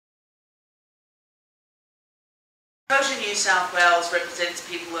COTA New South Wales represents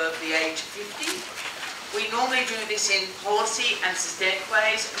people over the age of 50. We normally do this in policy and systemic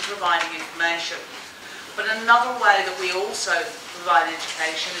ways and providing information. But another way that we also provide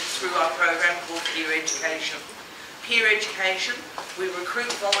education is through our program called Peer Education. Peer Education, we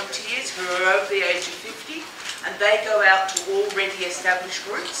recruit volunteers who are over the age of 50 and they go out to already established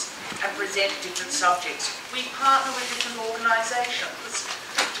groups and present different subjects. We partner with different organisations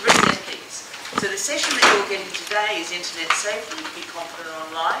to present these. So the session that you're getting today is Internet Safety, Be Confident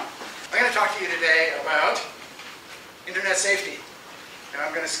Online. I'm going to talk to you today about Internet safety. Now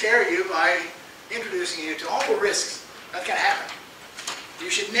I'm going to scare you by introducing you to all the risks that can happen.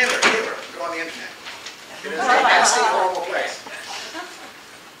 You should never, ever go on the Internet. It is a nasty, horrible place.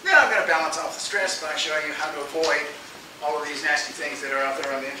 Then I'm going to balance off the stress by showing you how to avoid all of these nasty things that are out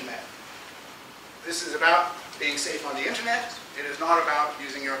there on the Internet. This is about being safe on the Internet. It is not about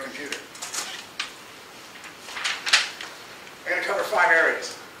using your computer. I'm going to cover 5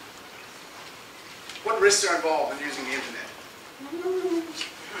 areas. What risks are involved in using the Internet?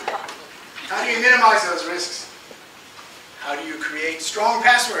 How do you minimize those risks? How do you create strong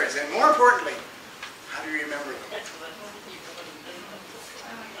passwords? And more importantly, how do you remember them?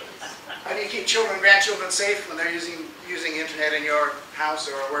 How do you keep children and grandchildren safe when they're using Internet in your house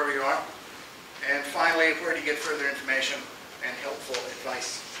or wherever you are? And finally, where do you get further information and helpful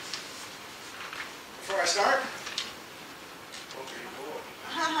advice? Before I start,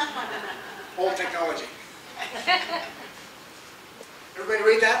 old technology. Everybody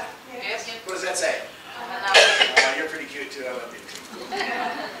read that? Yes. What does that say? You're pretty cute too, I love you too.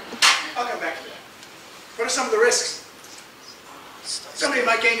 I'll come back to that. What are some of the risks? Somebody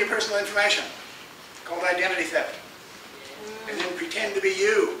might gain your personal information, called identity theft, and then pretend to be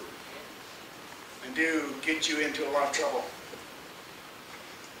you, and do get you into a lot of trouble.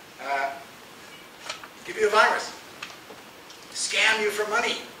 Give you a virus, scam you for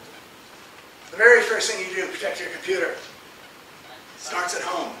money. The very first thing you do to protect your computer starts at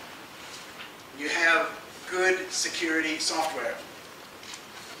home. You have good security software,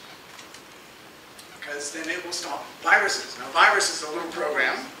 because then it will stop viruses. Now, virus is a little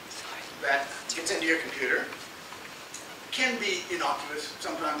program that gets into your computer. Can be innocuous,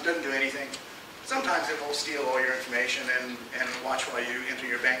 sometimes doesn't do anything. Sometimes it will steal all your information and watch while you enter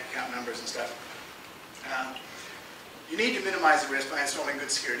your bank account numbers and stuff. You need to minimize the risk by installing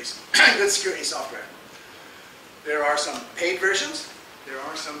good security software. There are some paid versions, there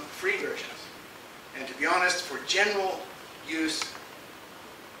are some free versions. And to be honest, for general use,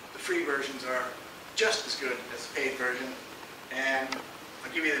 the free versions are just as good as the paid version. And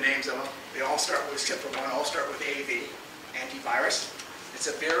I'll give you the names of them. They all start with, except for one, all start with AV, antivirus.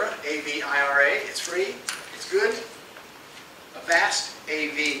 It's Avira, A-V-I-R-A. It's free, it's good. Avast,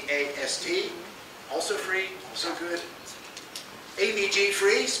 A-V-A-S-T, also free, also good. AVG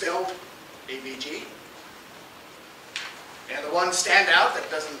free, spelled AVG. And the one standout that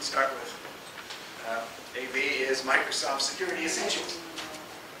doesn't start with AV is Microsoft Security Essentials.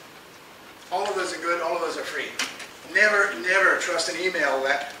 All of those are good, all of those are free. Never, never trust an email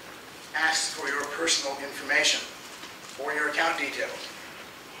that asks for your personal information or your account details.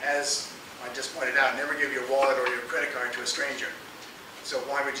 As I just pointed out, never give your wallet or your credit card to a stranger. So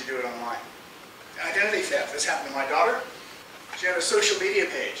why would you do it online? Identity theft. This happened to my daughter. She had a social media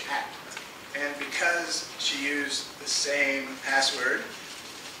page hacked. And because she used the same password,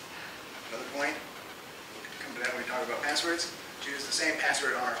 another point, we'll come to that when we talk about passwords, she used the same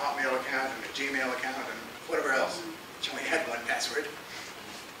password on her Hotmail account and a Gmail account and whatever else. She only had one password.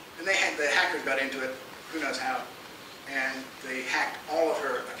 And the hackers got into it, who knows how, and they hacked all of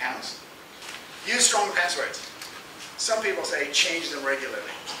her accounts. Use strong passwords. Some people say change them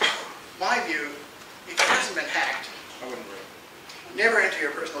regularly. My view, if it hasn't been hacked, I wouldn't worry. Never enter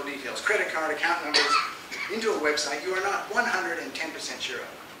your personal details, credit card, account numbers, into a website you are not 110% sure of.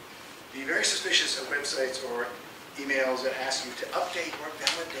 Be very suspicious of websites or emails that ask you to update or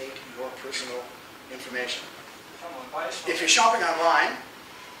validate your personal information. If you're shopping online,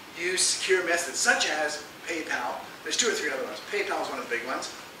 use secure methods such as PayPal. There's 2 or 3 other ones. PayPal is one of the big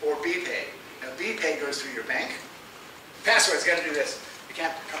ones, or BPay. Now, BPay goes through your bank. Passwords, got to do this. You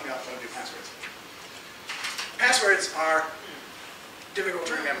can't come up and do passwords. Passwords are difficult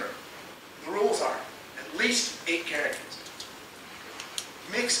to remember. The rules are at least 8 characters.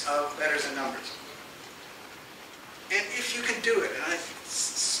 Mix of letters and numbers. And if you can do it, and I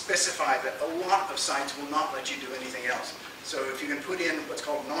specify that a lot of sites will not let you do anything else. So if you can put in what's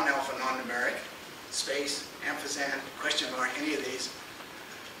called non-alpha, non-numeric, space, ampersand, question mark, any of these,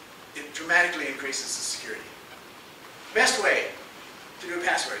 it dramatically increases the security. Best way to do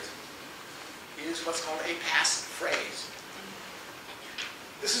passwords is what's called a passphrase.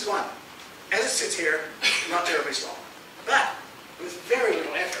 This is one. As it sits here, not terribly strong, but with very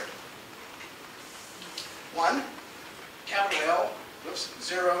little effort. 1, capital L, whoops,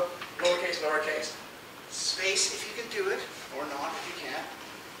 0, lowercase, space if you can do it, or not if you can't,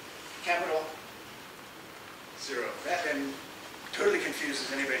 capital 0. That then totally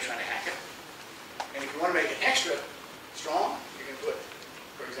confuses anybody trying to hack it. And if you want to make it extra strong, you can put,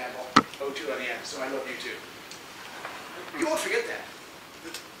 for example, O2 on the end, so I love you too. You won't forget that.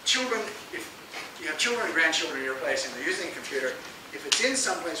 The children, if you have children and grandchildren in your place and they're using a computer, if it's in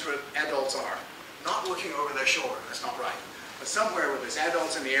some place where adults are, not looking over their shoulder, that's not right, but somewhere where there's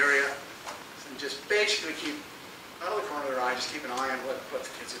adults in the area, and just basically keep, out of the corner of their eye, just keep an eye on what the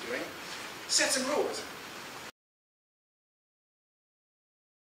kids are doing. Set some rules.